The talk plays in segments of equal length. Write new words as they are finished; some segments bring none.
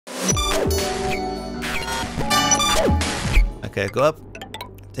Okay, go up.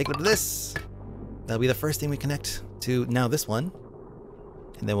 Take a look at this. That'll be the first thing we connect to now this one.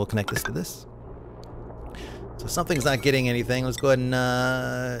 And then we'll connect this to this. So something's not getting anything. Let's go ahead and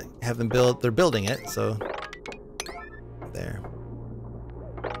have them build. They're building it, so there.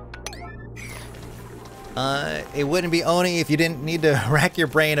 It wouldn't be ONI if you didn't need to rack your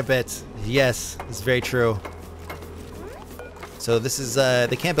brain a bit. Yes, it's very true. So this is,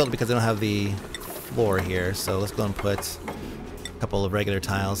 they can't build it because they don't have the floor here. So let's go and put a couple of regular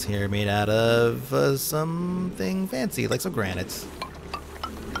tiles here made out of something fancy, like some granite.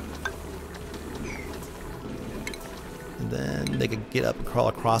 And then they could get up and crawl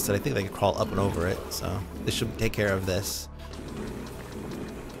across it. I think they could crawl up and over it. So this should take care of this.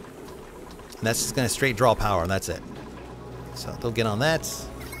 And that's just going to straight draw power, and that's it. So they'll get on that.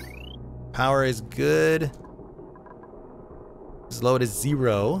 Power is good. As low as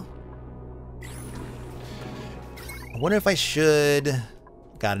 0. I wonder if I should...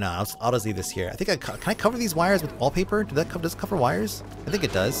 God, no, I'll just leave this here. I think can I cover these wires with wallpaper? Does it cover wires? I think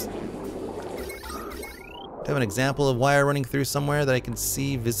it does. Do I have an example of wire running through somewhere that I can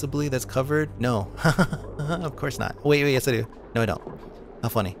see visibly that's covered? No. Of course not. Wait, yes I do. No, I don't. How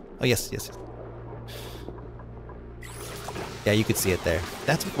funny. Oh, yes. Yeah, you could see it there.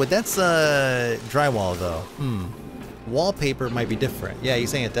 That's drywall though. Wallpaper might be different. Yeah, you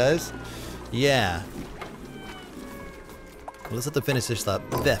saying it does? Yeah. Well, let's have to finish this up.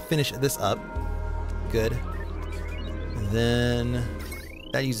 Finish this up. Good. And then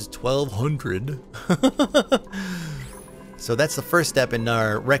that uses 1200. So that's the first step in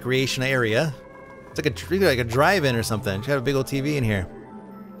our recreation area. It's like a drive-in or something. You have a big old TV in here.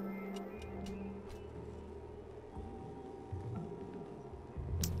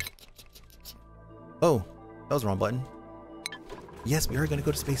 Oh, that was the wrong button. Yes, we are going to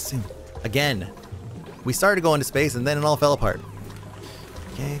go to space soon. Again. We started going to space and then it all fell apart.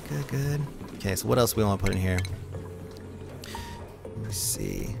 Okay, good. Okay, so what else we want to put in here? Let me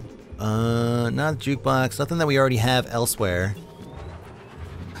see. Not a jukebox. Nothing that we already have elsewhere.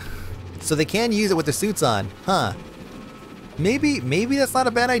 So they can use it with their suits on. Huh. Maybe that's not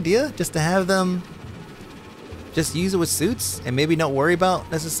a bad idea. Just to have them just use it with suits and maybe not worry about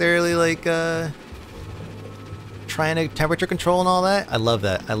necessarily like trying to temperature control and all that. I love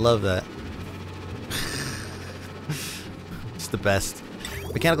that. It's the best.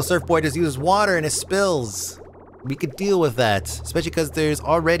 Mechanical surfboard just uses water and it spills. We could deal with that, especially because there's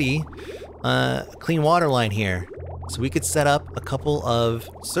already a clean water line here. So we could set up a couple of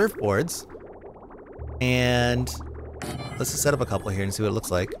surfboards and let's just set up a couple here and see what it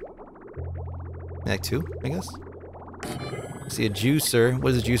looks like. Like 2, I guess. See a juicer.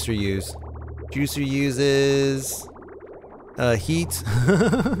 What does a juicer use? Juicer uses heat.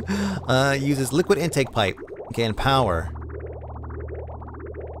 Uses liquid intake pipe. Okay, and power.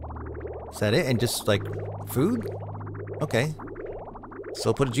 Is that it? And just like food? Okay. So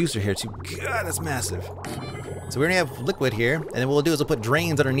we'll put a juicer here too. God, that's massive. So we already have liquid here, and then what we'll do is we'll put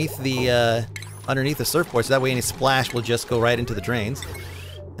drains underneath the surfboard, so that way any splash will just go right into the drains.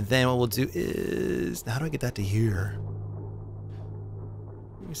 And then what we'll do is, how do I get that to here?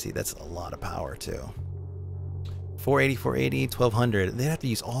 Let me see, that's a lot of power too. 480, 480, 1200. They'd have to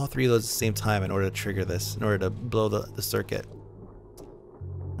use all 3 of those at the same time in order to trigger this, in order to blow the circuit.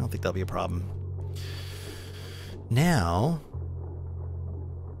 I don't think that'll be a problem. Now...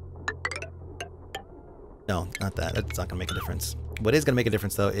 No, not that. That's not going to make a difference. What is going to make a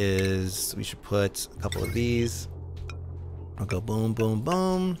difference, though, is we should put a couple of these. I'll go boom, boom,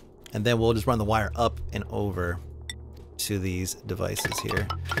 boom. And then we'll just run the wire up and over to these devices here.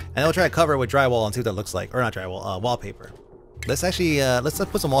 And we'll try to cover it with drywall and see what that looks like. Or not drywall, wallpaper. Let's actually, let's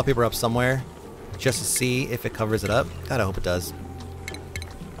put some wallpaper up somewhere just to see if it covers it up. God, I hope it does.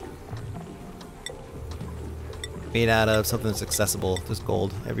 Made out of something that's accessible. There's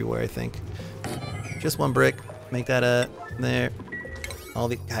gold everywhere, I think. Just 1 brick. Make that there. All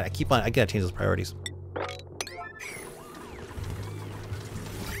the God, I gotta change those priorities.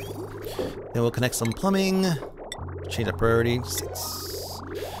 Then we'll connect some plumbing. Change our priority. 6.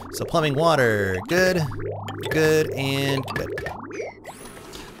 So plumbing, water. Good. Good and good.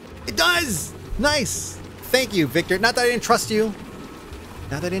 It does! Nice! Thank you, Victor. Not that I didn't trust you.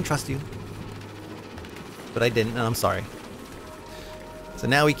 Not that I didn't trust you. But I didn't, and I'm sorry. So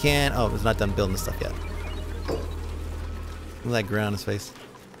now we can... Oh, it's not done building this stuff yet. Look at that grin on his face.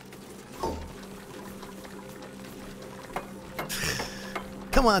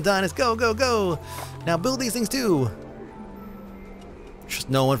 Come on, Don, let's go, go, go! Now build these things too! Just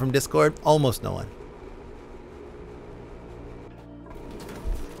no one from Discord? Almost no one.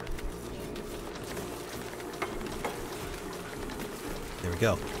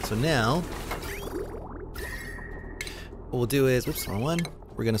 go. So now, what we'll do is, whoops, wrong one.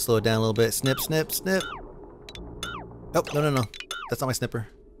 We're gonna slow it down a little bit. Snip, snip, snip. Oh, no, no, no. That's not my snipper.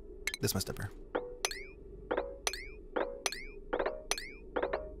 This is my snipper.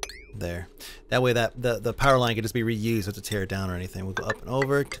 There. That way that the power line can just be reused with to tear it down or anything. We'll go up and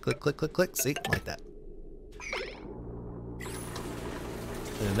over, click, click, click, click. See, like that.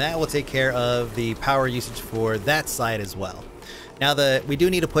 And that will take care of the power usage for that side as well. Now we do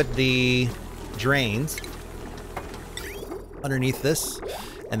need to put the drains underneath this,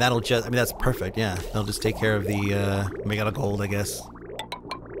 and that'll just, I mean, that's perfect, yeah. That'll just take care of the, make out of gold, I guess.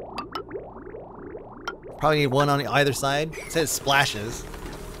 Probably need one on either side. It says splashes.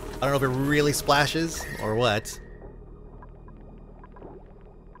 I don't know if it really splashes or what.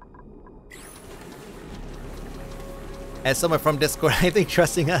 As someone from Discord, I think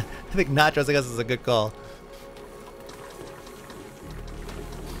not trusting us is a good call.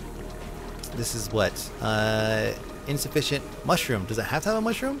 This is what? Insufficient mushroom. Does it have to have a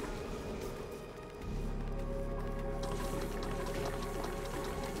mushroom?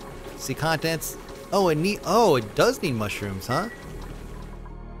 See contents. Oh, it does need mushrooms, huh?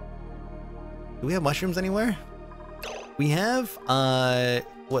 Do we have mushrooms anywhere? We have,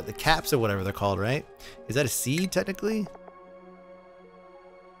 what, the caps or whatever they're called, right? Is that a seed, technically?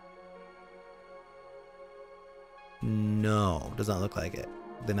 No, does not look like it.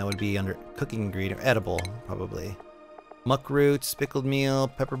 Then that would be under cooking ingredient, edible, probably. Muck roots, pickled meal,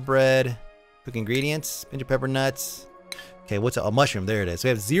 pepper bread, cooking ingredients, ginger pepper nuts. Okay, what's a mushroom? There it is. So we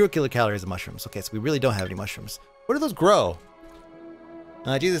have 0 kilocalories of mushrooms. Okay, so we really don't have any mushrooms. Where do those grow?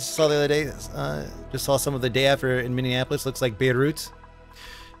 Jesus saw the other day, just saw some of the day after in Minneapolis. Looks like Beirut.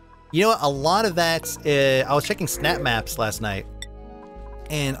 You know what? A lot of that, I was checking snap maps last night,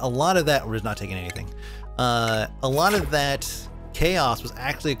 and a lot of that, we're just not taking anything. A lot of that chaos was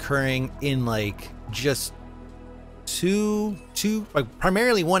actually occurring in like just like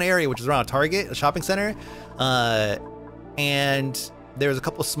primarily one area, which is around a Target, a shopping center, and there's a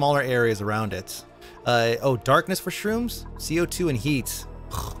couple smaller areas around it. Oh, darkness for shrooms, CO2 and heat.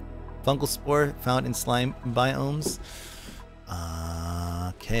 Fungal spore found in slime biomes.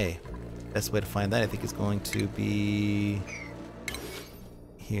 Okay, best way to find that I think is going to be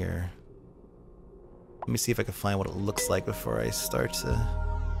here. Let me see if I can find what it looks like before I start to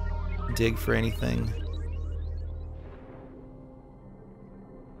dig for anything.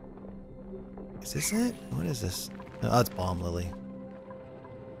 Is this it? What is this? Oh, it's balm lily.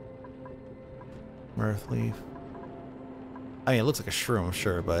 Mirth leaf. I mean, it looks like a shroom, I'm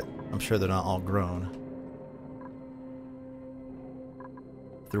sure, but I'm sure they're not all grown.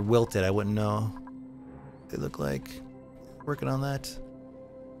 If they're wilted, I wouldn't know what they look like. Working on that.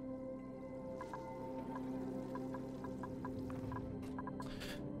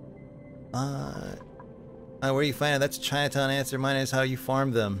 Where you find it? That's a Chinatown answer. Mine is how you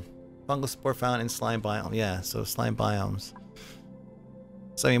farm them. Fungal spore found in slime biome. Yeah, so slime biomes.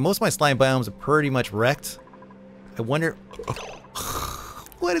 So I mean, most of my slime biomes are pretty much wrecked. I wonder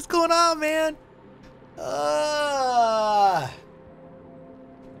what is going on, man.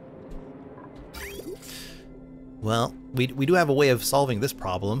 Well, we do have a way of solving this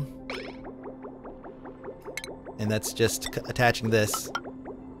problem, and that's just attaching this.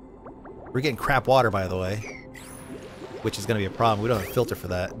 We're getting crap water, by the way, which is going to be a problem. We don't have a filter for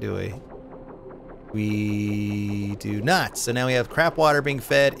that, do we? We do not. So now we have crap water being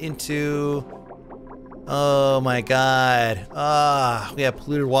fed into... Oh my god. We have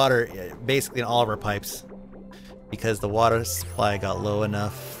polluted water basically in all of our pipes because the water supply got low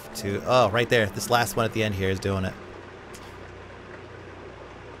enough to... Oh, right there. This last one at the end here is doing it.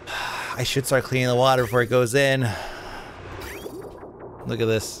 I should start cleaning the water before it goes in. Look at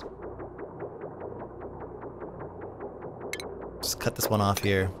this. Just cut this one off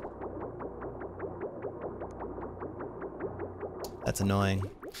here. That's annoying.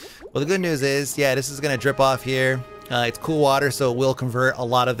 Well, the good news is, yeah, this is going to drip off here. It's cool water, so it will convert a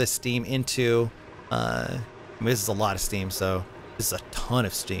lot of this steam into... I mean, this is a lot of steam, so this is a ton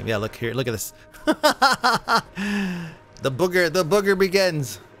of steam. Yeah, look here. Look at this. The booger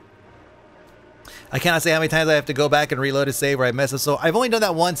begins. I cannot say how many times I have to go back and reload a save where I mess up. So I've only done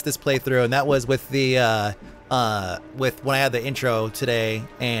that once this playthrough, and that was with the... with when I had the intro today,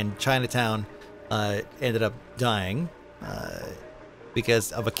 and Chinatown ended up dying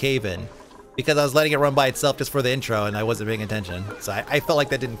because of a cave-in, because I was letting it run by itself just for the intro and I wasn't paying attention, so I felt like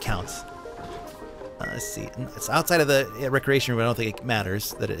that didn't count. Let's see, it's outside of the recreation room. I don't think it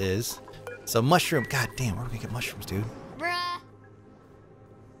matters that it is. So mushroom, god damn, where are we gonna get mushrooms, dude? Bruh.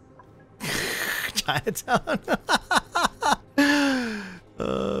 Chinatown.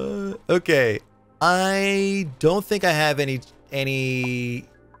 Okay. I don't think I have any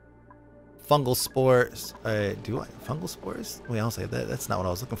fungal spores. Do I? Fungal spores? Wait, I'll say that. That's not what I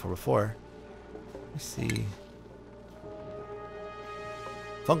was looking for before. Let me see.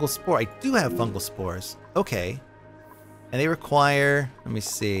 Fungal spore. I do have fungal spores. Okay. And they require, let me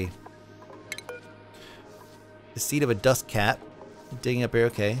see. The seed of a dust cap. Digging up here.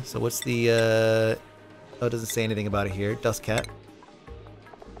 Okay. So what's the, oh, it doesn't say anything about it here. Dust cap.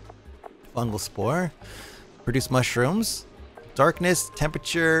 Fungal spore. Produce mushrooms. Darkness,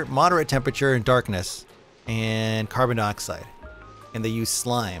 temperature, moderate temperature, and darkness. And carbon dioxide. And they use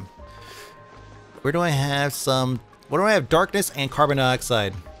slime. Where do I have some... What do I have? Darkness and carbon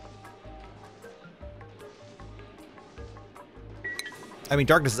dioxide. I mean,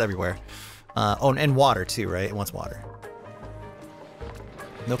 darkness is everywhere. Oh, and water too, right? It wants water.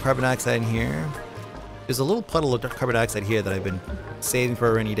 No carbon dioxide in here. There's a little puddle of carbon dioxide here that I've been saving for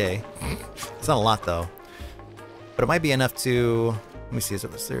a rainy day. It's not a lot though. But it might be enough to... Let me see, is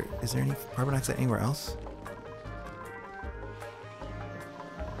there any carbon dioxide anywhere else?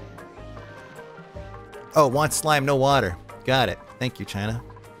 Oh, wants slime, no water. Got it. Thank you, China.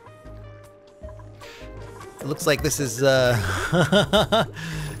 It looks like this is,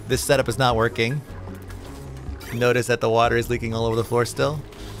 this setup is not working. Notice that the water is leaking all over the floor still.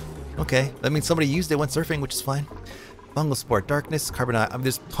 Okay, that means somebody used it when surfing, which is fine. Fungal spore, darkness, carbon dioxide. I mean,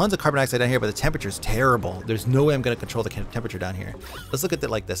 there's tons of carbon dioxide down here, but the temperature's terrible. There's no way I'm going to control the temperature down here. Let's look at it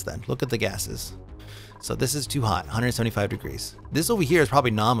like this then. Look at the gases. So this is too hot, 175 degrees. This over here is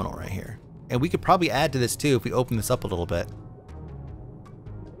probably nominal right here. And we could probably add to this too if we open this up a little bit.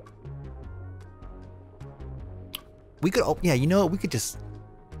 We could, yeah, you know what? We could just,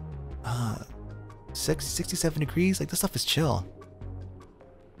 67 degrees? Like, this stuff is chill.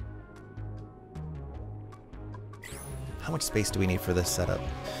 How much space do we need for this setup?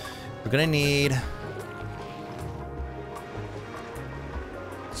 We're gonna need...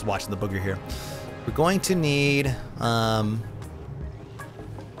 Just watching the booger here. We're going to need,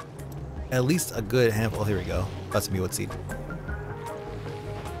 at least a good handful. Oh, here we go. That's some wood seed.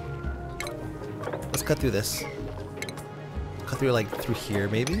 Let's cut through this. Cut through, like, through here,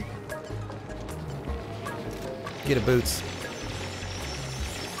 maybe? Get a boots.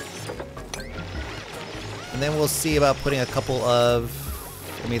 And then we'll see about putting a couple of...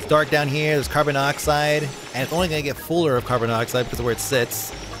 I mean, it's dark down here. There's carbon dioxide. And it's only going to get fuller of carbon dioxide because of where it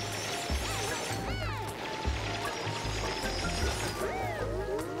sits.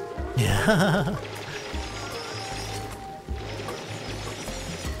 Yeah.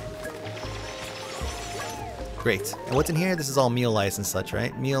 Great. And what's in here? This is all meal ice and such,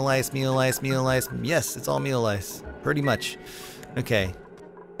 right? Meal ice, meal ice, meal ice. Yes, it's all meal ice. Pretty much. Okay.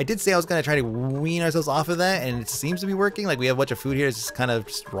 I did say I was going to try to wean ourselves off of that, and it seems to be working. Like, we have a bunch of food here. It's just kind of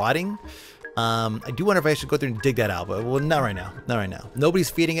just rotting. I do wonder if I should go through and dig that out, but well, not right now. Not right now. Nobody's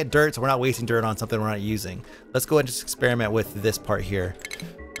feeding it dirt, so we're not wasting dirt on something we're not using. Let's go and just experiment with this part here.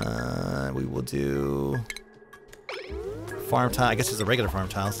 We will do farm tile. I guess it's a regular farm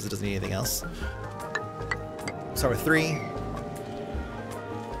tile since it doesn't need anything else. Start with 3.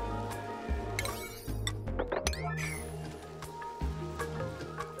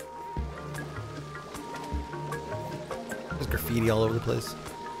 There's graffiti all over the place.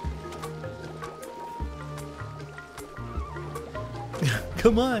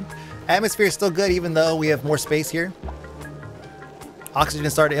 Come on. Atmosphere is still good even though we have more space here. Oxygen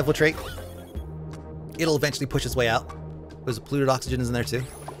is starting to infiltrate. It'll eventually push its way out. There's polluted oxygen in there too.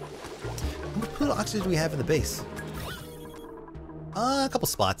 How much polluted oxygen do we have in the base? A couple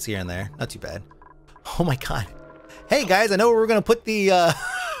spots here and there. Not too bad. Oh my god. Hey guys, I know where we're gonna put the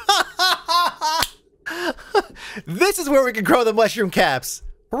This is where we can grow the mushroom caps.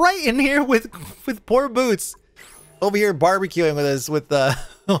 Right in here with poor Boots. Over here barbecuing with us with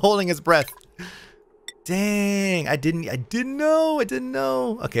holding his breath. Dang, I didn't know.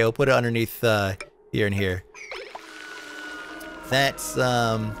 Okay, we'll put it underneath here and here. That's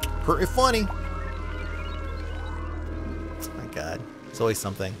pretty funny. Oh my god, it's always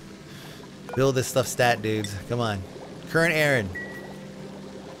something. Build this stuff stat, dudes. Come on. Current errand.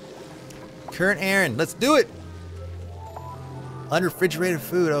 Let's do it. Unrefrigerated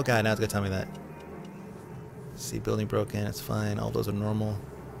food. Oh god, now it's gonna tell me that. See, building broken. It's fine. All those are normal.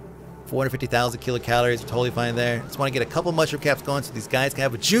 450,000 kilocalories. We're totally fine there. Just want to get a couple mushroom caps going so these guys can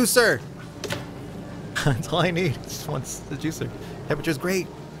have a juicer. That's all I need. Just wants the juicer. Temperature's great.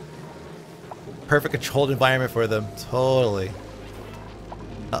 Perfect controlled environment for them. Totally.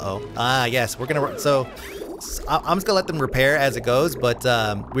 Uh-oh. Ah, yes. We're gonna... So, I'm just gonna let them repair as it goes, but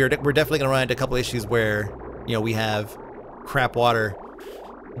we're definitely gonna run into a couple issues where, you know, we have crap water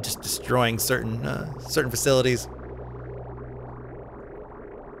just destroying certain facilities.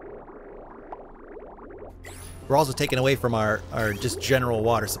 We're also taking away from our just general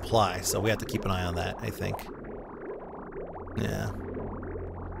water supply, so we have to keep an eye on that, I think. Yeah.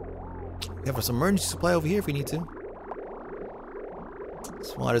 We have some emergency supply over here if we need to.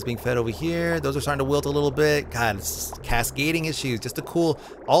 This water's being fed over here. Those are starting to wilt a little bit. God, it's cascading issues. Just to cool.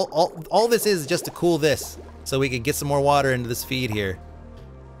 All this is just to cool this, so we can get some more water into this feed here.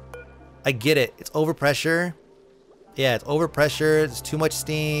 I get it. It's overpressure. Yeah, it's overpressure. There's too much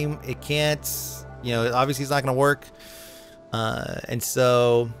steam. It can't. You know, obviously it's not going to work. And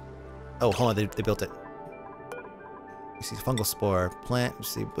so... Oh, hold on. They built it. You see fungal spore. Plant. You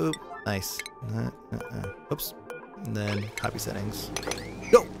see, boop. Nice. Oops. And then copy settings.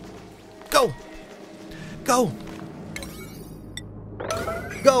 Go! Go! Go!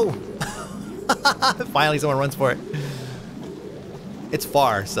 Go! Finally someone runs for it. It's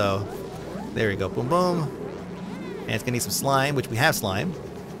far, so... There we go. Boom, boom. And it's going to need some slime, which we have slime.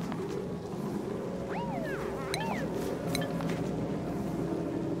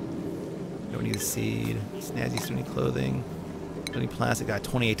 Need a seed. Snazzy, still need clothing. Still need plastic. Got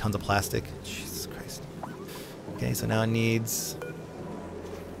 28 tons of plastic. Jesus Christ. Okay, so now it needs...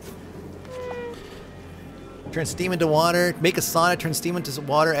 Turn steam into water. Make a sauna. Turn steam into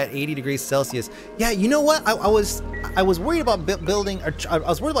water at 80 degrees Celsius. Yeah, you know what? I was worried about building, or I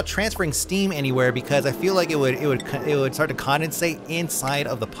was worried about transferring steam anywhere because I feel like it would start to condensate inside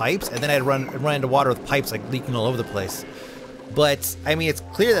of the pipes, and then I'd run into water with pipes like leaking all over the place. But, I mean, it's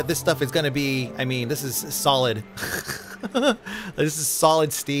clear that this stuff is going to be, I mean, this is solid. This is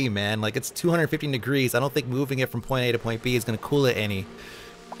solid steam, man. Like, it's 215 degrees. I don't think moving it from point A to point B is going to cool it any,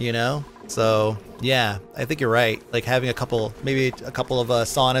 you know? So, yeah, I think you're right. Like, having a couple, maybe a couple of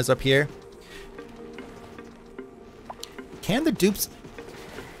saunas up here. Can the dupes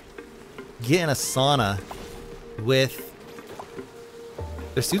get in a sauna with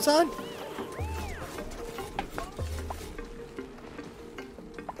their suits on?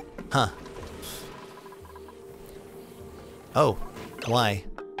 Huh. Oh, why?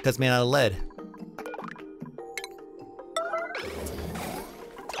 Because made out of lead.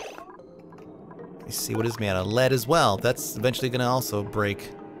 Let me see what is made out of lead as well. That's eventually gonna also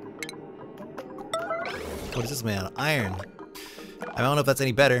break. What is this made out of? Iron. I don't know if that's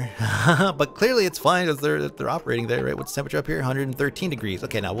any better, but clearly it's fine because they're operating there, right? What's the temperature up here? 113 degrees.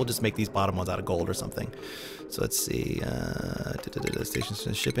 Okay, now we'll just make these bottom ones out of gold or something. So let's see.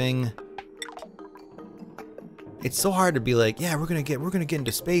 Station shipping. It's so hard to be like, yeah, we're gonna get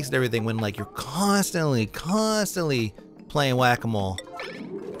into space and everything when like you're constantly playing whack-a-mole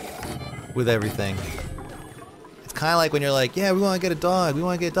with everything. It's kind of like when you're like, yeah, we want to get a dog,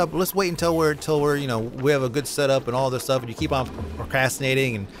 but let's wait until we're you know, we have a good setup and all this stuff, and you keep on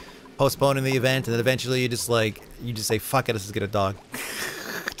procrastinating and postponing the event, and then eventually you just say, fuck it, let's just get a dog.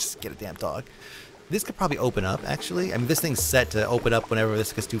 Just get a damn dog. This could probably open up, actually. I mean, this thing's set to open up whenever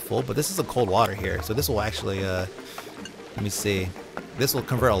this gets too full, but this is a cold water here, so this will actually, let me see. This will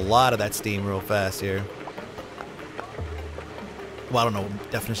convert a lot of that steam real fast here. Well, I don't know what the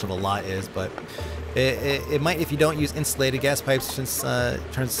definition of a lot is, but it might, if you don't use insulated gas pipes, since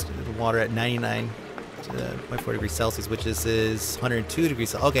turns the water at 99.4 degrees Celsius, which is 102 degrees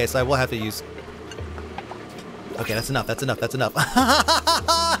Celsius. Okay, so I will have to use... Okay, that's enough, that's enough, that's enough.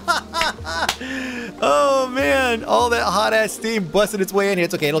 Oh man, all that hot ass steam busted its way in here.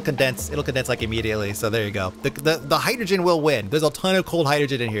 It's okay, it'll condense like immediately, so there you go. The hydrogen will win. There's a ton of cold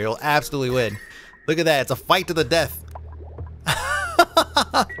hydrogen in here, it'll absolutely win. Look at that, it's a fight to the death.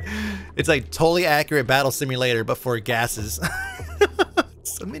 It's like totally accurate battle simulator, but for gases.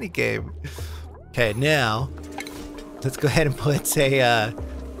 It's a mini game. Okay, now let's go ahead and put a let's go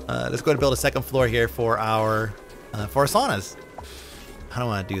ahead and build a second floor here for our saunas. I don't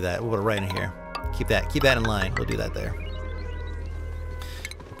want to do that. We'll put it right in here. Keep that in line. We'll do that there.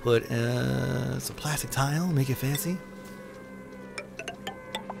 Put some plastic tile. Make it fancy.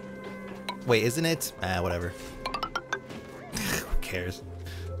 Wait, isn't it? Ah, whatever. Who cares?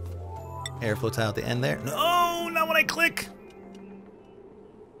 Airflow tile at the end there. No, not when I click.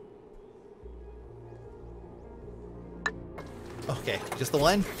 Okay, just the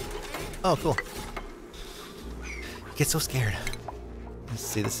one? Oh, cool. Get so scared. Let's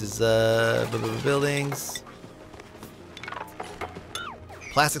see, this is buildings.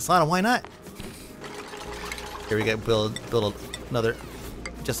 Plastic sauna, why not? Here we go, build another,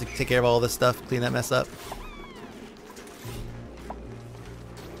 just to take care of all this stuff, clean that mess up.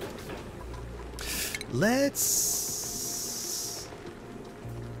 Let's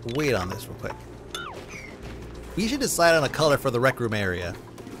wait on this real quick. We should decide on a color for the rec room area.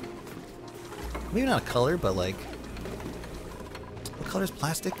 Maybe not a color, but like... What color is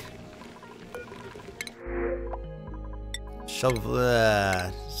plastic? Shovel...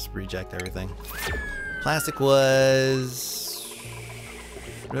 just reject everything. Plastic was...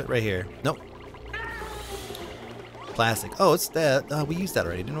 right here. Nope. Plastic. Oh, it's that. We used that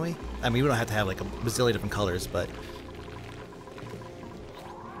already, didn't we? I mean, we don't have to have like a bazillion different colors, but...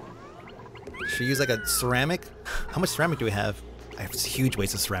 Should we use like a ceramic? How much ceramic do we have? I have huge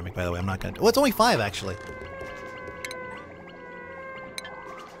weights of ceramic, by the way. I'm not gonna... Oh, it's only 5, actually.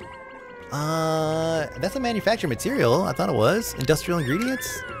 That's a manufactured material. I thought it was. Industrial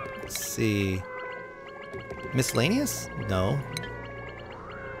ingredients? Let's see. Miscellaneous? No.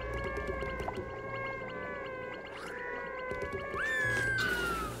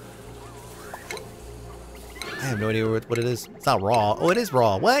 I have no idea what it is. It's not raw. Oh, it is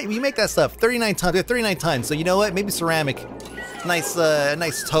raw. What? You make that stuff. 39 tons. We have 39 tons. So you know what? Maybe ceramic. Nice,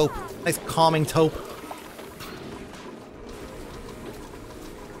 nice taupe. Nice calming taupe.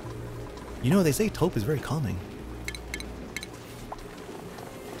 You know, they say taupe is very calming.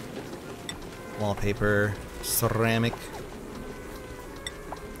 Wallpaper. Ceramic.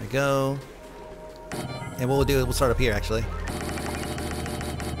 There we go. And what we'll do is we'll start up here, actually.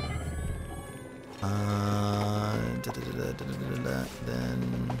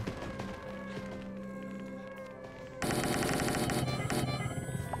 Then...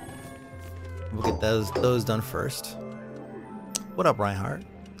 We'll get those done first. What up, Reinhardt?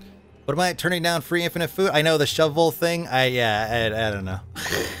 What am I turning down free infinite food? I know the shovel thing. I don't know.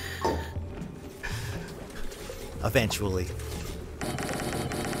 Eventually.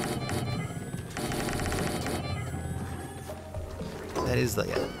 That is the,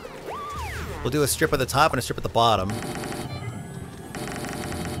 yeah. We'll do a strip at the top and a strip at the bottom.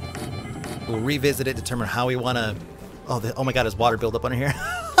 We'll revisit it, determine how we want to... Oh my god, there's water buildup under here.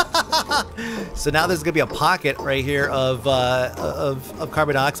 So now there's going to be a pocket right here of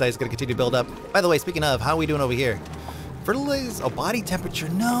carbon dioxide. It's going to continue to build up. By the way, speaking of, how are we doing over here? Fertilizer, body temperature.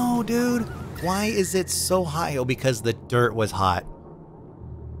 No, dude. Why is it so high? Oh, because the dirt was hot.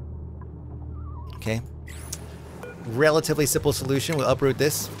 Okay. Relatively simple solution. We'll uproot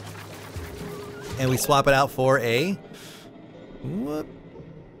this. And we swap it out for a...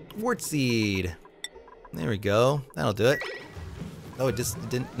 wart seed. There we go. That'll do it. Oh, it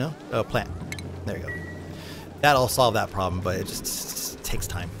didn't... No? Oh, plant. There we go. That'll solve that problem, but it just takes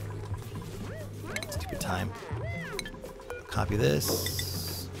time. Stupid time. Copy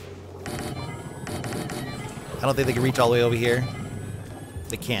this. I don't think they can reach all the way over here.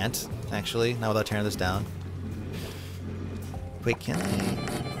 They can't, actually. Not without tearing this down. Wait, can they...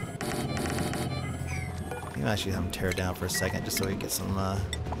 Maybe I should have them tear it down for a second, just so we get some,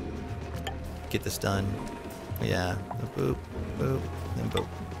 get this done. Yeah. Boop, boop, and boop.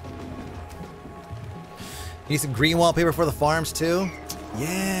 Need some green wallpaper for the farms, too?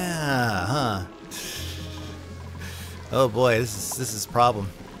 Yeah, huh. Oh boy, this is problem.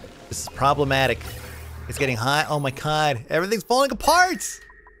 This is problematic. It's getting hot. Oh my god, everything's falling apart!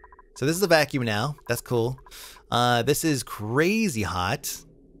 So this is a vacuum now. That's cool. This is crazy hot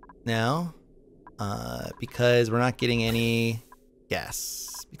now. Because we're not getting any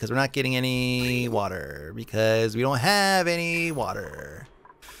gas. Because we're not getting any water. Because we don't have any water.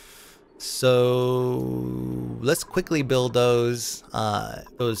 So let's quickly build those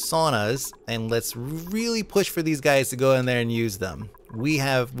saunas, and let's really push for these guys to go in there and use them. We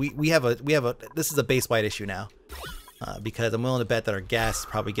have a this is a base-wide issue now. Because I'm willing to bet that our gas is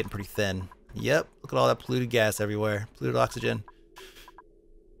probably getting pretty thin. Yep, look at all that polluted gas everywhere. Polluted oxygen.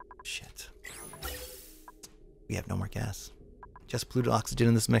 Shit. We have no more gas. Just polluted oxygen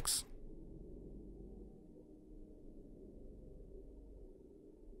in this mix.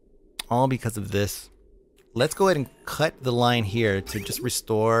 All because of this. Let's go ahead and cut the line here to just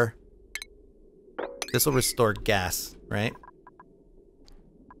restore... This will restore gas, right?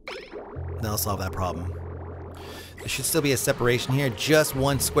 That'll solve that problem. There should still be a separation here. Just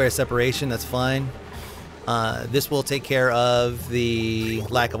one square separation, that's fine. This will take care of the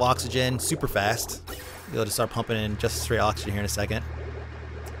lack of oxygen super fast. We'll just start pumping in just straight oxygen here in a second.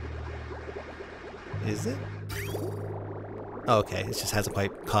 Is it? Oh, okay, it just hasn't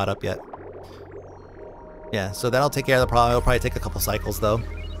quite caught up yet. Yeah, so that'll take care of the problem. It'll probably take a couple cycles, though.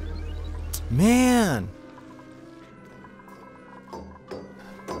 Man!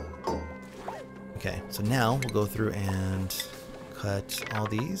 Okay, so now we'll go through and cut all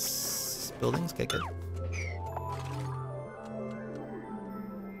these buildings. Okay, good.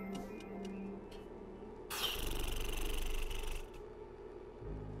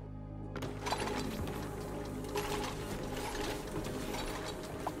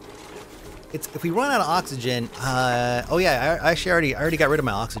 it's if we run out of oxygen. Oh yeah, I actually already got rid of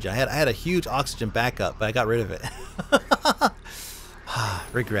my oxygen. I had a huge oxygen backup, but I got rid of it.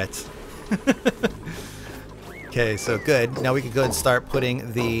 Regrets. Okay, so good. Now we can go ahead and start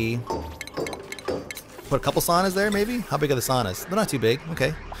putting the... Put a couple saunas there, maybe? How big are the saunas? They're not too big.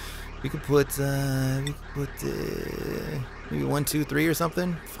 Okay. We could put, maybe 1, 2, 3 or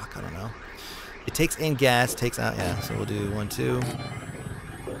something? Fuck, I don't know. It takes in gas, takes out... Yeah, so we'll do 1, 2.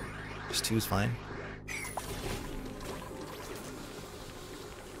 Just 2 is fine.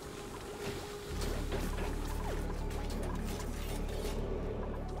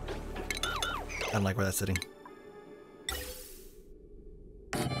 I don't like where that's sitting.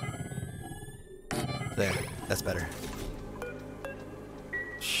 There, that's better.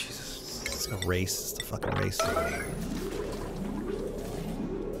 Jesus, it's a race. It's a fucking race.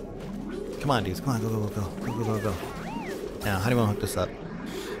 Come on, dudes. Come on, go. Now, how do we want to hook this up?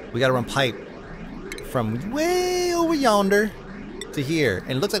 We gotta run pipe from way over yonder to here,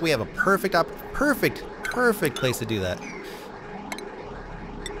 and it looks like we have a perfect place to do that.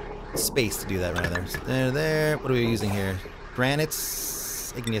 Space to do that right there. There. What are we using here?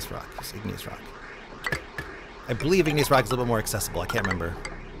 Granites, igneous rock. Just igneous rock. I believe igneous rock is a little bit more accessible. I can't remember.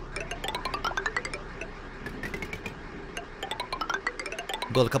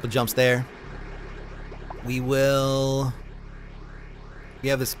 Build a couple jumps there. We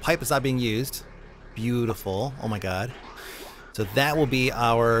have this pipe that's not being used. Beautiful. Oh my god. So that will be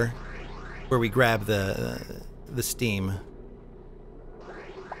our where we grab the steam.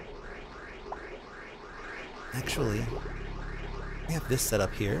 Actually, we have this set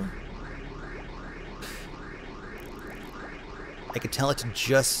up here. I could tell it to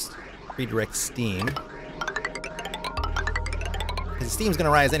just redirect steam. Because the steam's gonna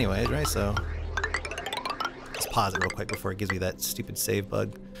rise anyways, right? So let's pause it real quick before it gives me that stupid save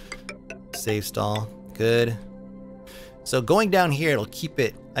bug. Save stall. Good. So going down here, it'll keep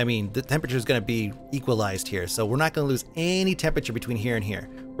it. I mean, the temperature is gonna be equalized here, so we're not gonna lose any temperature between here and here.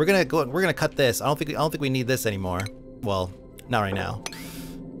 We're gonna cut this. I don't think we need this anymore. Well, not right now.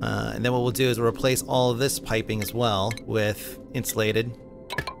 And then what we'll do is we'll replace all of this piping as well with insulated.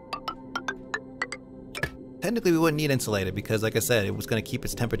 Technically, we wouldn't need insulated because, like I said, it was going to keep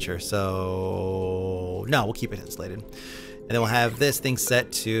its temperature. So, no, we'll keep it insulated. And then we'll have this thing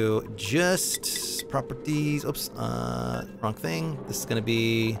set to just properties. Oops, wrong thing. This is going to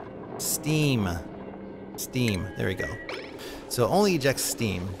be steam. Steam. There we go. So only ejects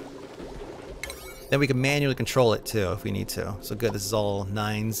steam. Then we can manually control it too if we need to. So good, this is all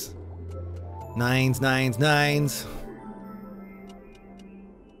 9s. 9s, 9s, 9s.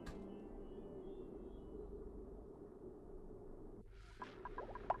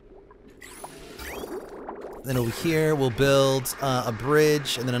 Then over here we'll build a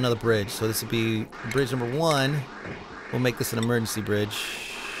bridge and then another bridge. So this will be bridge number 1. We'll make this an emergency bridge.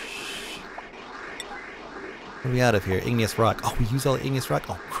 What are we out of here? Igneous rock. Oh, we use all the igneous rock?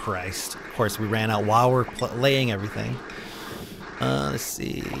 Oh, Christ. Of course, we ran out while we're laying everything. Let's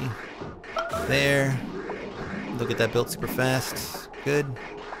see. There. Look at that built super fast. Good.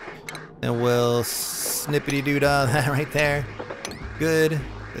 And we'll snippity-doo-dah that right there. Good.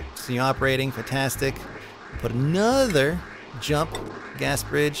 See you operating. Fantastic. Put another jump gas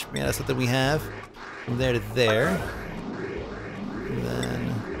bridge. Yeah, that's something we have. From there to there. And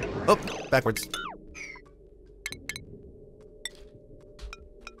then... Oh, backwards.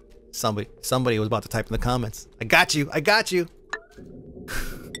 Somebody was about to type in the comments. I got you. I got you.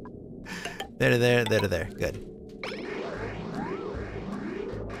 There to there, there to there. Good.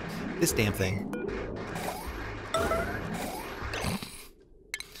 This damn thing.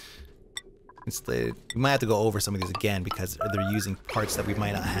 We might have to go over some of these again because they're using parts that we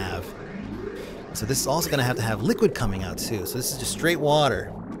might not have. So this is also going to have liquid coming out too. So this is just straight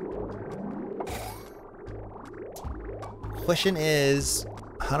water. Question is,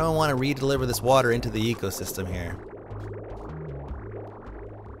 how do I want to re-deliver this water into the ecosystem here?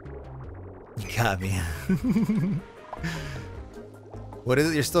 You got me. What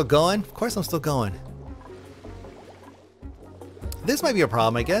is it? You're still going? Of course I'm still going. This might be a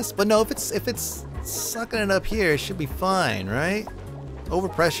problem, I guess. But no, if it's sucking it up here, it should be fine, right?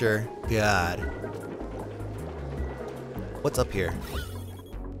 Overpressure. God. What's up here?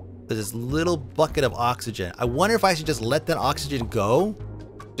 There's this little bucket of oxygen. I wonder if I should just let that oxygen go?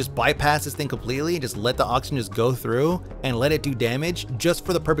 Just bypass this thing completely and just let the oxygen just go through and let it do damage just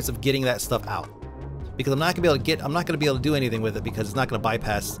for the purpose of getting that stuff out. Because I'm not gonna be able to do anything with it because it's not gonna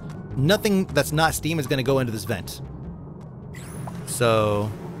bypass. Nothing that's not steam is gonna go into this vent.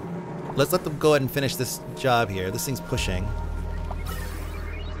 So let's let them go ahead and finish this job here. This thing's pushing.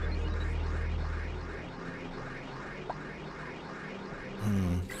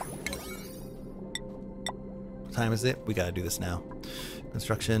 What time is it? We gotta do this now.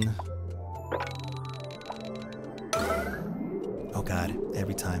 Construction. Oh god,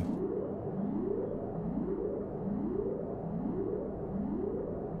 every time.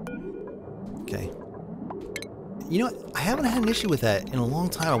 Okay. You know what? I haven't had an issue with that in a long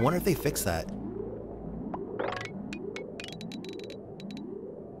time. I wonder if they fix that.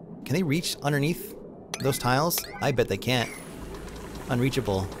 Can they reach underneath those tiles? I bet they can't.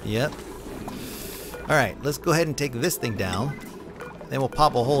 Unreachable. Yep. Alright, let's go ahead and take this thing down. Then we'll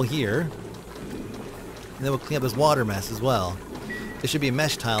pop a hole here. And then we'll clean up this water mess as well. This should be a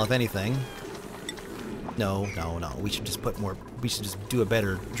mesh tile, if anything. No. We should just put more... We should just do a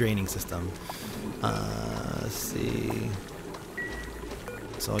better draining system. Let's see...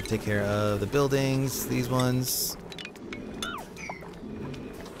 So I'll take care of the buildings, these ones.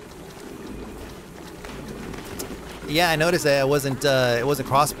 Yeah, I noticed that it wasn't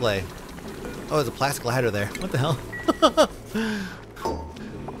crossplay. Oh, there's a plastic ladder there. What the hell?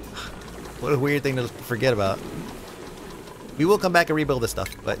 What a weird thing to forget about. We will come back and rebuild this stuff,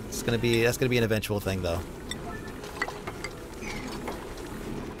 but that's gonna be an eventual thing, though.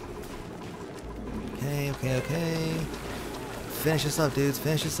 Okay. Finish this up, dudes.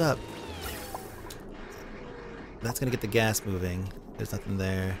 Finish this up. That's gonna get the gas moving. There's nothing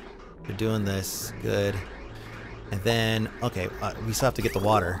there. We're doing this. Good. And then, okay, we still have to get the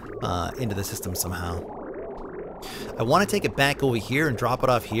water into the system somehow. I want to take it back over here and drop it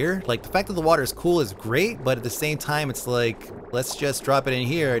off here. Like, the fact that the water is cool is great, but at the same time, it's like, let's just drop it in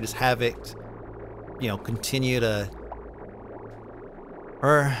here and just have it, you know, continue to...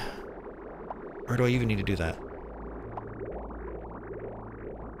 Or do I even need to do that?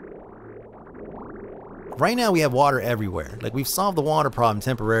 Right now we have water everywhere. Like, we've solved the water problem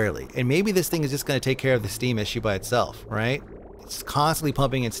temporarily. And maybe this thing is just going to take care of the steam issue by itself, right? It's constantly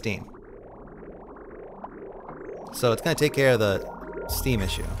pumping in steam. So it's going to take care of the steam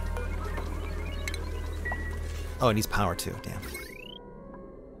issue. Oh, it needs power too. Damn.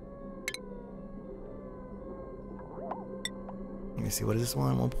 Let me see. What is this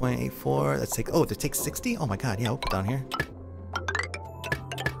one? 1.84. Let's take... Oh, to take 60? Oh my god. Yeah, we'll put down here.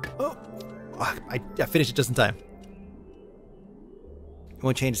 I finished it just in time. You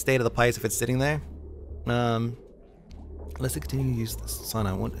want to change the state of the pipes if it's sitting there? Let's continue to use the sauna.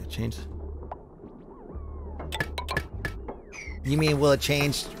 I want to change. You mean will it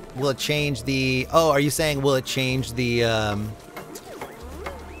change the... Oh, are you saying will it change the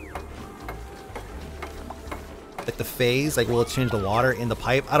like the phase? Like, will it change the water in the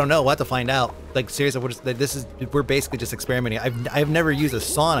pipe? I don't know. We'll have to find out. Like, seriously, we're basically just experimenting. I've never used a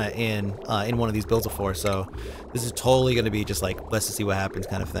sauna in one of these builds before, so this is totally going to be just like, let's just see what happens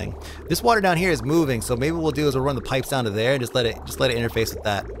kind of thing. This water down here is moving, so maybe what we'll do is we'll run the pipes down to there and just let it interface with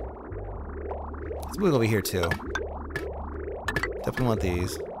that. Let's move over here too. Definitely want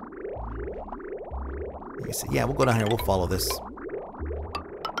these. Let me see. Yeah, we'll go down here. We'll follow this.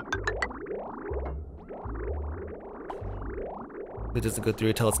 It doesn't go through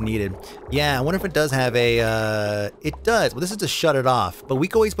until it's needed. Yeah, I wonder if it does have a... It does. Well, this is to shut it off. But we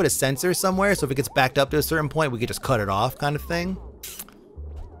can always put a sensor somewhere, so if it gets backed up to a certain point, we could just cut it off kind of thing.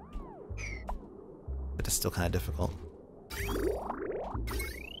 But it's still kind of difficult.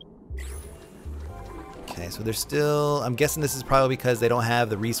 Okay, so there's still... I'm guessing this is probably because they don't have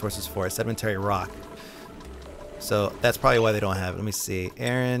the resources for it. Sedimentary rock. So that's probably why they don't have it. Let me see.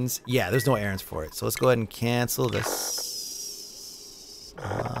 Errands. Yeah, there's no errands for it. So let's go ahead and cancel this.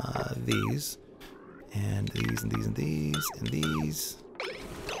 These. And these, and these, and these, and these.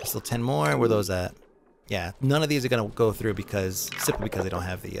 Still 10 more. Where are those at? Yeah, none of these are going to go through simply because they don't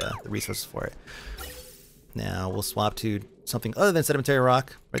have the resources for it. Now, we'll swap to something other than sedimentary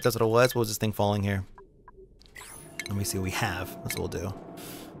rock. Right, that's what it was. What was this thing falling here? Let me see what we have. That's what we'll do.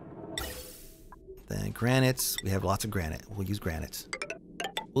 Then granites. We have lots of granite. We'll use granite.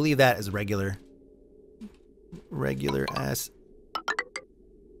 We'll leave that as regular as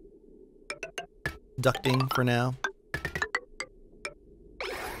ducting for now.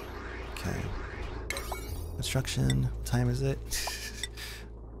 Okay. Construction. What time is it?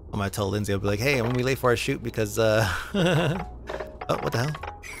 I'm gonna tell Lindsay, I'll be like, hey, I'm gonna be late for our shoot because oh, what the hell?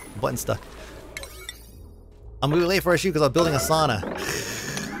 Button stuck. I'm gonna be late for our shoot because I'm building a sauna.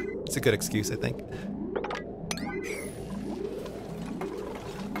 It's a good excuse, I think.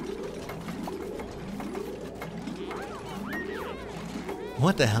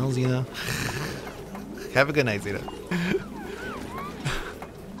 What the hell, Zeno? Have a good night, Zeno.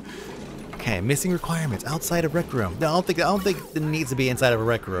 Okay, missing requirements outside of rec room. No, I don't think it needs to be inside of a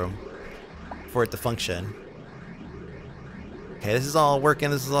rec room for it to function. Okay, this is all working.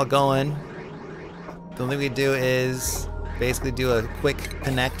 This is all going. The only thing we do is basically do a quick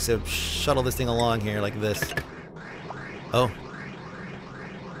connect to shuttle this thing along here like this. Oh.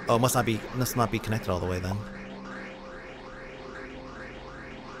 Oh, it must not be connected all the way then.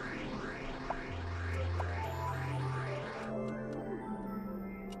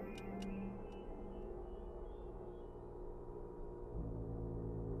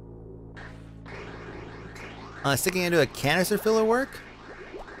 Sticking into a canister filler work?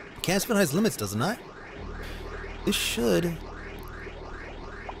 Canister filler has limits, does it not? This should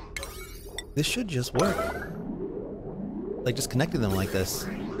just work. Like just connecting them like this.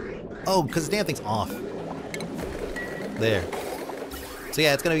 Oh, because the damn thing's off. There. So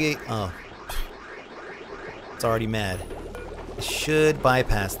yeah, it's gonna be, oh. It's already mad. It should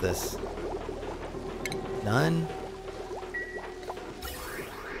bypass this. None.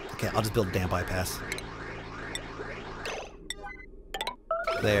 Okay, I'll just build a damn bypass.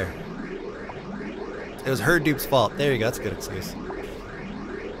 There. It was her dupe's fault. There you go, that's a good excuse.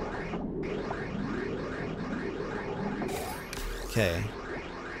 Okay.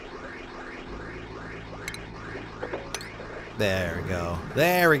 There we go.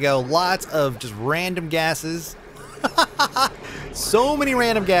 There we go. Lots of just random gases. So many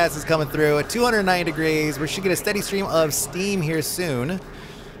random gases coming through at 290 degrees. We should get a steady stream of steam here soon.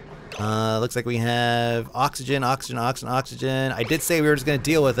 Looks like we have oxygen, oxygen, oxygen, oxygen. I did say we were just going to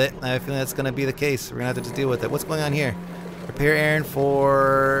deal with it. I feel that's going to be the case. We're going to have to just deal with it. What's going on here? Repair errand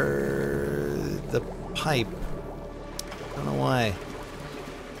for the pipe. I don't know why.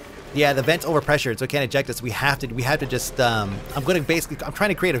 Yeah, the vent's overpressured, so it can't eject us. We have to just, I'm trying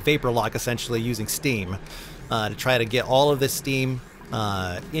to create a vapor lock, essentially, using steam, to try to get all of this steam,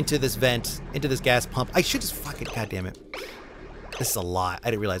 into this vent, into this gas pump. I should just fucking, goddammit. This is a lot.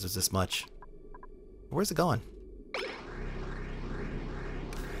 I didn't realize it was this much. Where's it going?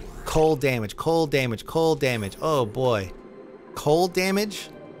 Cold damage, cold damage, cold damage. Oh boy. Cold damage?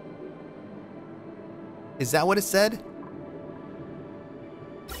 Is that what it said?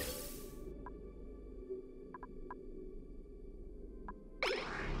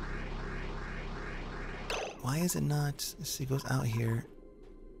 Why is it not? Let's see, it goes out here.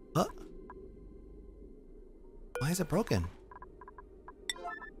 Oh. Why is it broken?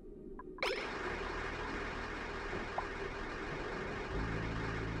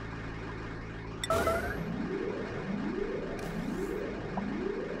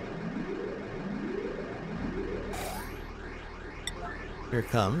 Here it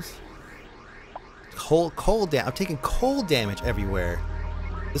comes. Cold damage. I'm taking cold damage everywhere.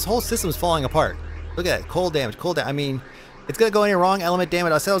 This whole system is falling apart. Look at it. Cold damage. Cold damage. I mean, it's going to go any wrong. Element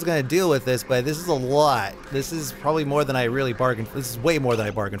damage. I said I was going to deal with this, but this is a lot. This is probably more than I really bargained for. This is way more than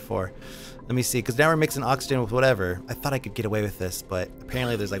I bargained for. Let me see, because now we're mixing oxygen with whatever. I thought I could get away with this, but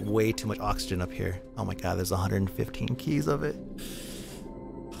apparently there's like way too much oxygen up here. Oh my god, there's 115 keys of it.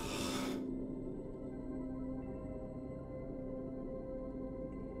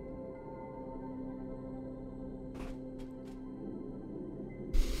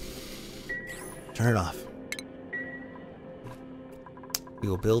 Turn it off. We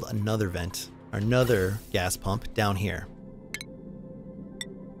will build another vent, or another gas pump down here.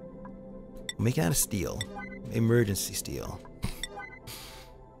 We'll make it out of steel. Emergency steel.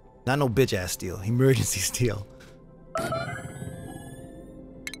 Not no bitch ass steel. Emergency steel. We'll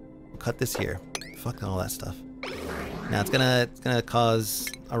cut this here. Fuck all that stuff. Now it's gonna cause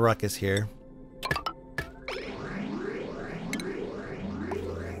a ruckus here.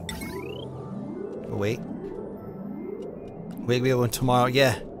 Wait. Wake me up when tomorrow.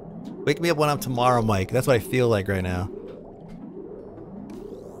 Yeah. Wake me up when I'm tomorrow, Mike. That's what I feel like right now.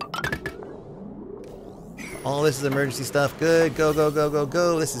 All this is emergency stuff. Good. Go, go, go, go,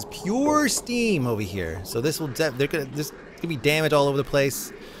 go. This is pure steam over here. So this will there's gonna be damage all over the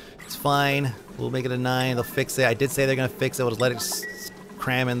place. It's fine. We'll make it a 9. They'll fix it. I did say they're gonna fix it. We'll just let it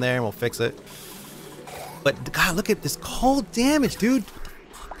cram in there and we'll fix it. But god, look at this cold damage, dude.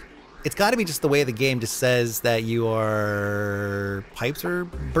 It's got to be just the way the game just says that your pipes are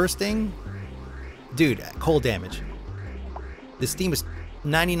bursting. Dude, cold damage. The steam is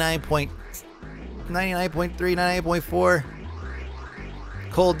 99.3, 99.4.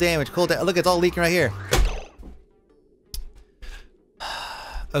 Cold damage, look, it's all leaking right here.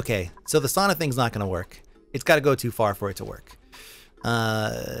 Okay, so the sauna thing's not going to work. It's got to go too far for it to work.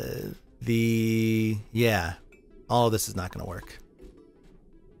 Yeah, all of this is not going to work.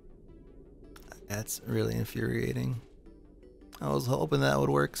 That's really infuriating. I was hoping that would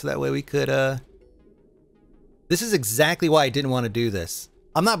work so that way we could, this is exactly why I didn't want to do this.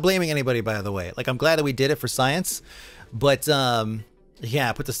 I'm not blaming anybody, by the way. Like, I'm glad that we did it for science, but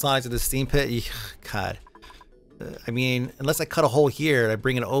yeah, put the sonics in the steam pit. God, I mean, unless I cut a hole here and I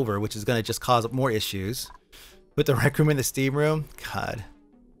bring it over, which is gonna just cause more issues. Put the rec room in the steam room. God,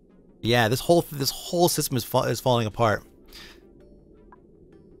 yeah, this whole system is falling apart.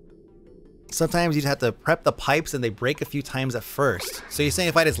 Sometimes you'd have to prep the pipes and they break a few times at first. So you're saying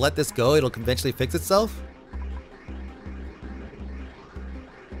if I just let this go, it'll eventually fix itself?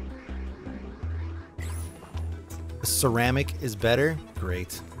 Ceramic is better?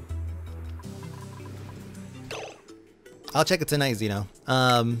 Great. I'll check it tonight, Zeno.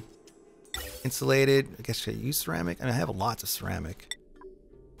 Insulated. I guess should I use ceramic? I mean, I have lots of ceramic.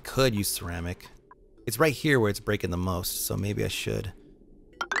 Could use ceramic. It's right here where it's breaking the most, so maybe I should.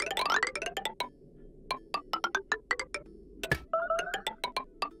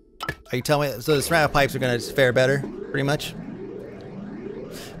 Are you telling me, so the ceramic pipes are gonna just fare better, pretty much?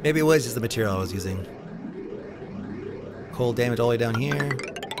 Maybe it was just the material I was using. Cold damage all the way down here.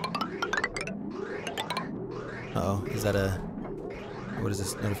 Uh-oh, is that a... What is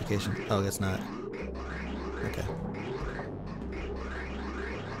this notification? Oh, that's not. Okay.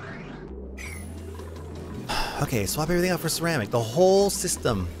 Okay, swap everything out for ceramic. The whole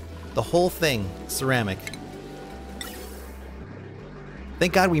system. The whole thing, ceramic.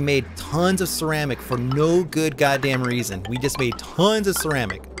 Thank God we made tons of ceramic for no good goddamn reason. We just made tons of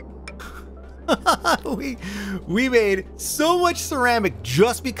ceramic. we made so much ceramic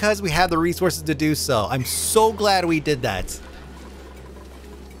just because we had the resources to do so. I'm so glad we did that.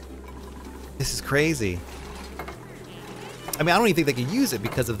 This is crazy. I mean, I don't even think they could use it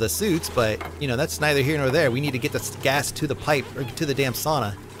because of the suits, but, you know, that's neither here nor there. We need to get this gas to the pipe, or to the damn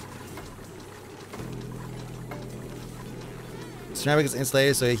sauna. Ceramic is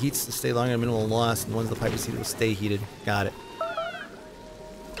insulated, so it heats to stay longer and minimal loss, and once the pipe is heated, it will stay heated. Got it.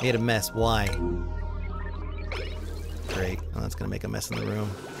 Made a mess. Why? Great. Oh, that's gonna make a mess in the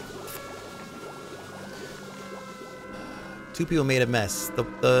room. Two people made a mess.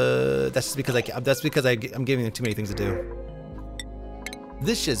 That's just because I'm giving them too many things to do.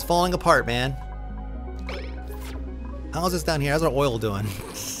 This shit's falling apart, man. How's this down here? How's our oil doing?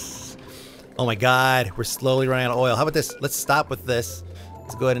 Oh my God, we're slowly running out of oil. How about this? Let's stop with this.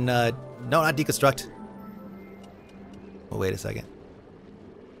 Let's go ahead and no, not deconstruct. Oh, wait a second.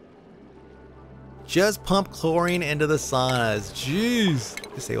 Just pump chlorine into the saunas. Jeez.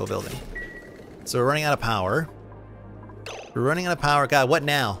 Disable building. So we're running out of power. We're running out of power. God, what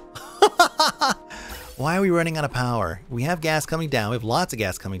now? Why are we running out of power? We have gas coming down. We have lots of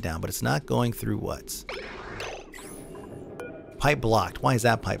gas coming down, but it's not going through what? Pipe blocked. Why is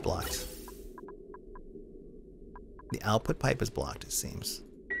that pipe blocked? The output pipe is blocked, it seems.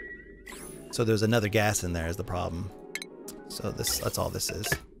 So there's another gas in there is the problem. So that's all this is.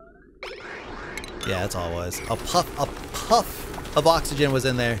 Yeah, that's all it was. A puff of oxygen was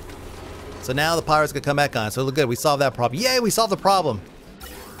in there. So now the power's gonna come back on. So look good, we solved that problem. Yay, we solved the problem.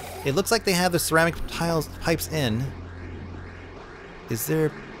 It looks like they have the ceramic pipes in. Is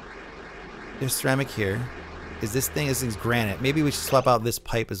there's ceramic here. This thing's granite. Maybe we should swap out this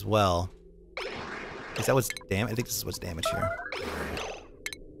pipe as well. Is that what's damaged? I think this is what's damaged here.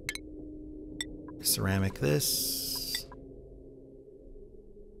 Ceramic this.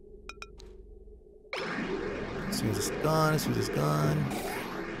 As soon as it's gone, as soon as it's gone.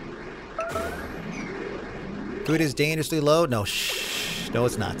 Food is dangerously low? No, shh. No,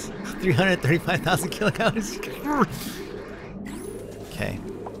 it's not. 335,000 kilocalories. Okay.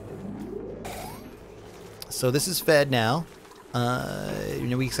 So this is fed now. You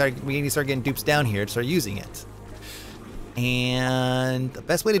know, we need to start getting dupes down here to start using it. And the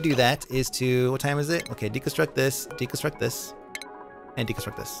best way to do that is to, what time is it? Okay, deconstruct this, and deconstruct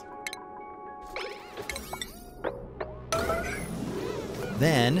this.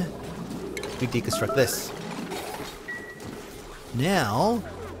 Then we deconstruct this. Now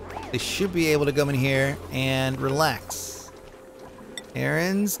they should be able to come in here and relax.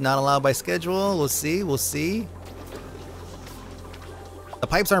 Errands not allowed by schedule. We'll see. We'll see. The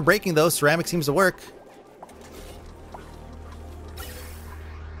pipes aren't breaking though. Ceramic seems to work.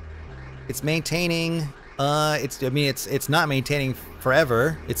 It's maintaining. It's not maintaining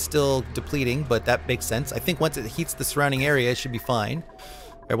forever. It's still depleting, but that makes sense. I think once it heats the surrounding area, it should be fine.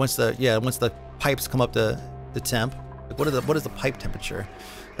 Or once the pipes come up to the temp. Like what is the pipe temperature?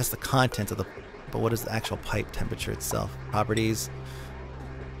 That's the content of the. But what is the actual pipe temperature itself? Properties.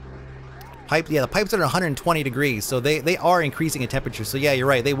 Pipe. Yeah, the pipes are at 120 degrees, so they are increasing in temperature. So yeah, you're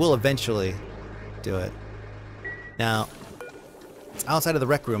right. They will eventually do it. Now, it's outside of the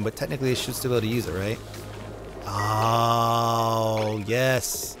rec room, but technically it should still be able to use it, right? Oh,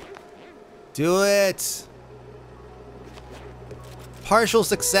 yes. Do it. Partial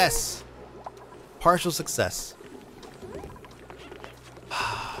success. Partial success.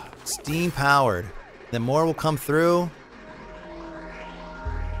 Steam powered. Then more will come through.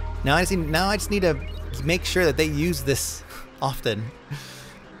 Now I just need to make sure that they use this often.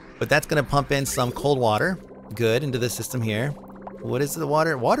 But that's gonna pump in some cold water. Good, into the system here. What is the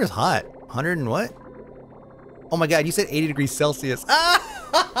water? Water's hot. 100 and what? Oh my god, you said 80 degrees Celsius.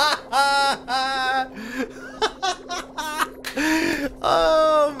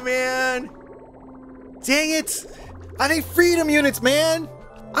 Oh man. Dang it. I need freedom units, man.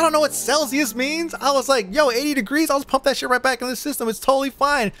 I don't know what Celsius means. I was like, yo, 80 degrees, I'll just pump that shit right back in the system. It's totally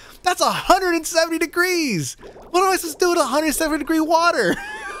fine. That's 170 degrees. What am I supposed to do with 170 degree water?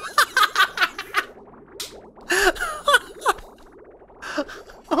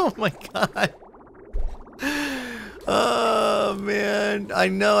 Oh my god. Oh man. I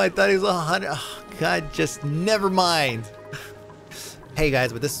know, I thought he was 100. Oh god, just never mind. Hey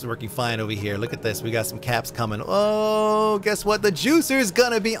guys, but this is working fine over here. Look at this, we got some caps coming. Oh, guess what? The juicer's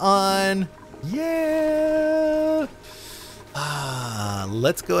gonna be on. Yeah.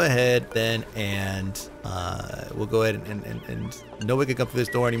 Let's go ahead then and we'll go ahead and nobody can come through this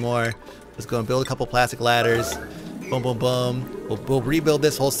door anymore. Let's go and build a couple plastic ladders. Boom, boom, boom. We'll rebuild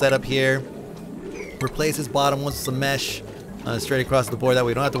this whole setup here. Replace this bottom one with some mesh straight across the board. That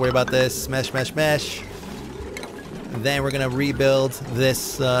way we don't have to worry about this. Mesh, mesh, mesh. Then we're gonna rebuild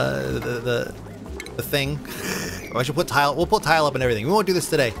this the thing. Oh, I should put tile. We'll put tile up and everything. We won't do this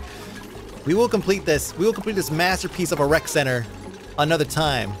today. We will complete this. We will complete this masterpiece of a rec center another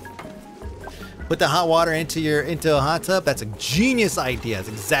time. Put the hot water into a hot tub. That's a genius idea. That's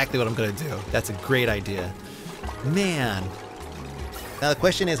exactly what I'm gonna do. That's a great idea, man. Now the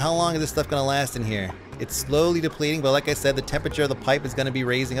question is, how long is this stuff gonna last in here? It's slowly depleting, but like I said, the temperature of the pipe is gonna be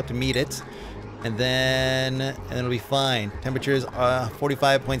raising up to meet it. And then it'll be fine. Temperature is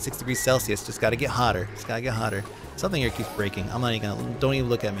 45.6 degrees Celsius. Just gotta get hotter. Just gotta get hotter. Something here keeps breaking. I'm not even gonna, don't even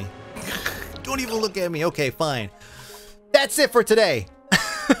look at me. Don't even look at me. Okay, fine. That's it for today.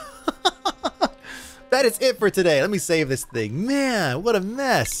 That is it for today. Let me save this thing. Man, what a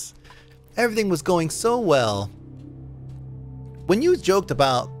mess. Everything was going so well. When you joked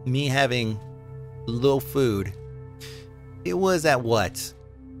about me having low food, it was at what?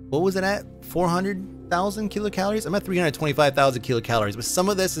 What was it at? 400,000 kilocalories? I'm at 325,000 kilocalories, but some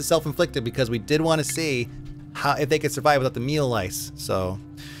of this is self-inflicted because we did want to see how if they could survive without the meal ice. So,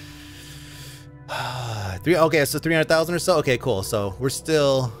 okay, so 300,000 or so. Okay, cool. So we're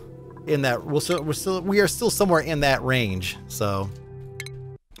still in that. We are still somewhere in that range. So,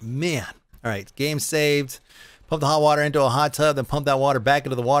 man. All right, game saved. Pump the hot water into a hot tub, then pump that water back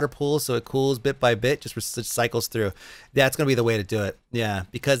into the water pool so it cools bit by bit, just cycles through. That's going to be the way to do it. Yeah,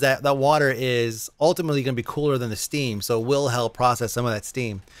 because that water is ultimately going to be cooler than the steam, so it will help process some of that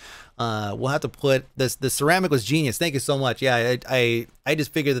steam. We'll have to put this. The ceramic was genius. Thank you so much. Yeah, I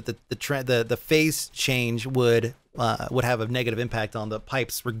just figured that the phase change would have a negative impact on the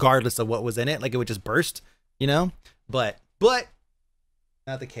pipes regardless of what was in it. Like it would just burst, you know. But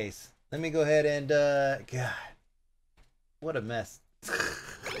not the case. Let me go ahead and God. What a mess.